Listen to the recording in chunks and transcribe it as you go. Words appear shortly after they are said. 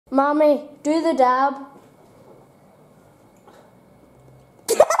Mommy, do the dab.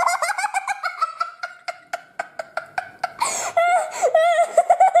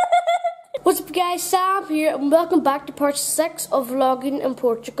 What's up guys, Sam here and welcome back to part 6 of vlogging in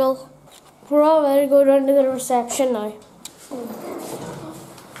Portugal. We're all ready to go down to the reception now.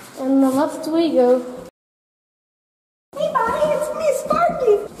 And on the left we go. Hey buddy, it's me,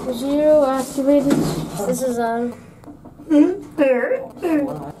 Sparky. 0 activated. This is on.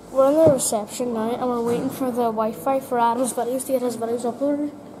 We're on the reception now and we're waiting for the Wi-Fi for Adam's videos to get his videos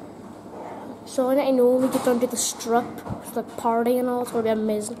uploaded. So I know when we get down to the strip, it's like party and all, it's going to be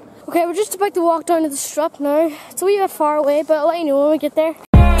amazing. Okay, we're just about to walk down to the strip now. It's a wee bit far away, but I'll let you know when we get there.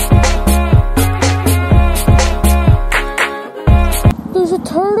 There's a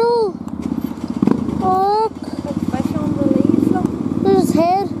turtle! Look! There's his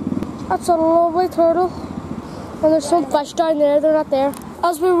head. That's a lovely turtle. And there's some fish down there, they're not there.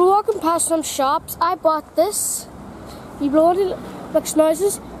 As we were walking past some shops, I bought this. You blow it, like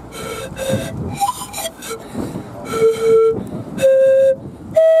snoozes.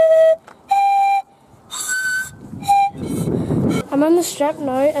 I'm on the strip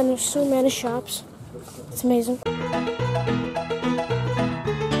now and there's so many shops. It's amazing.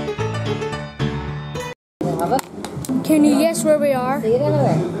 Can you guess where we are?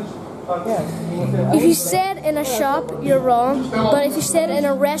 If you said in a shop, you're wrong. But if you said in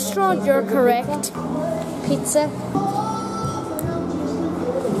a restaurant, you're correct. Pizza.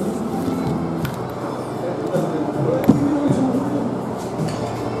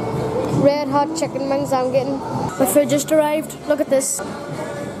 Red hot chicken wings I'm getting. My food just arrived. Look at this.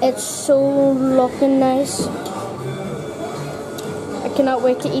 It's so looking nice. I cannot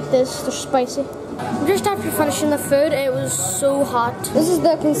wait to eat this. They're spicy. Just after finishing the food, it was so hot. This is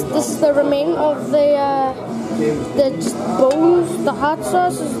the remain of the bones. The hot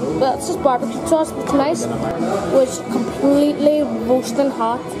sauce that's just barbecue sauce. It's nice. It was completely roasting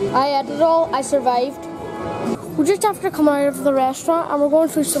hot. I ate it all. I survived. We're just after coming out of the restaurant and we're going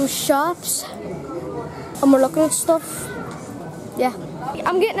through some shops and we're looking at stuff. Yeah.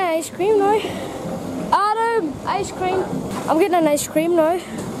 I'm getting an ice cream now. Adam, ice cream. I'm getting an ice cream now.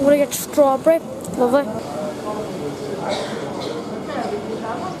 I'm gonna get strawberry. Lovely.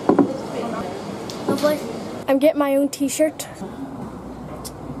 Lovely. I'm getting my own t-shirt.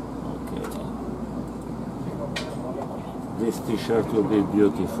 This t-shirt will be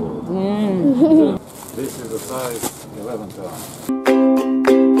beautiful. This is a size 11 pounds.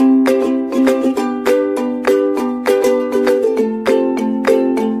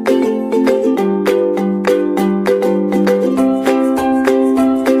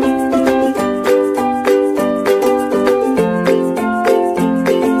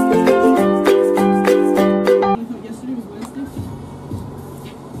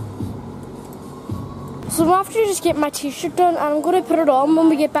 So I'm after just get my t-shirt done and I'm going to put it on when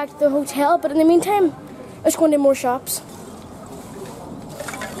we get back to the hotel, but in the meantime, let's go into more shops.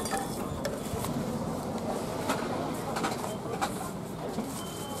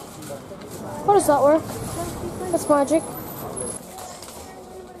 How does that work? That's magic.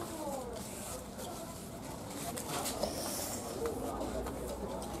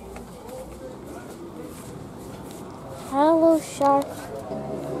 Hello, shark.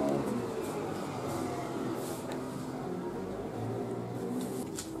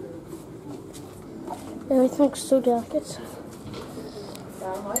 Everything's so delicate.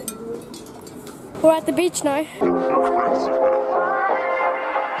 We're at the beach now.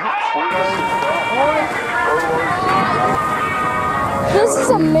 This is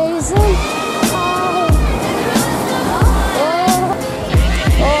amazing.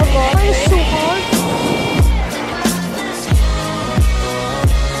 Oh God, it's so hard.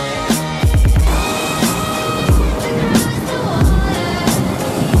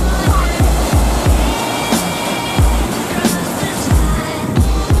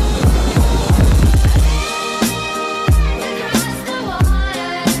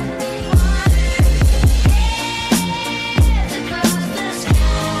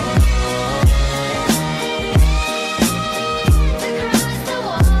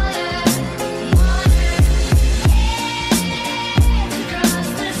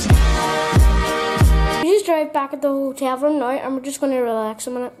 Back at the hotel room now and we're just going to relax a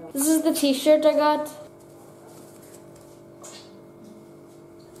minute. This is the t-shirt I got.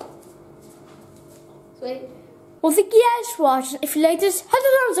 Sweet. Well, thank you guys for watching. If you liked this, hit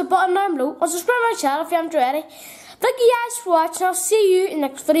the thumbs up button down below or subscribe to my channel if you haven't already. Thank you guys for watching. I'll see you in the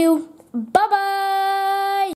next video. Bye bye.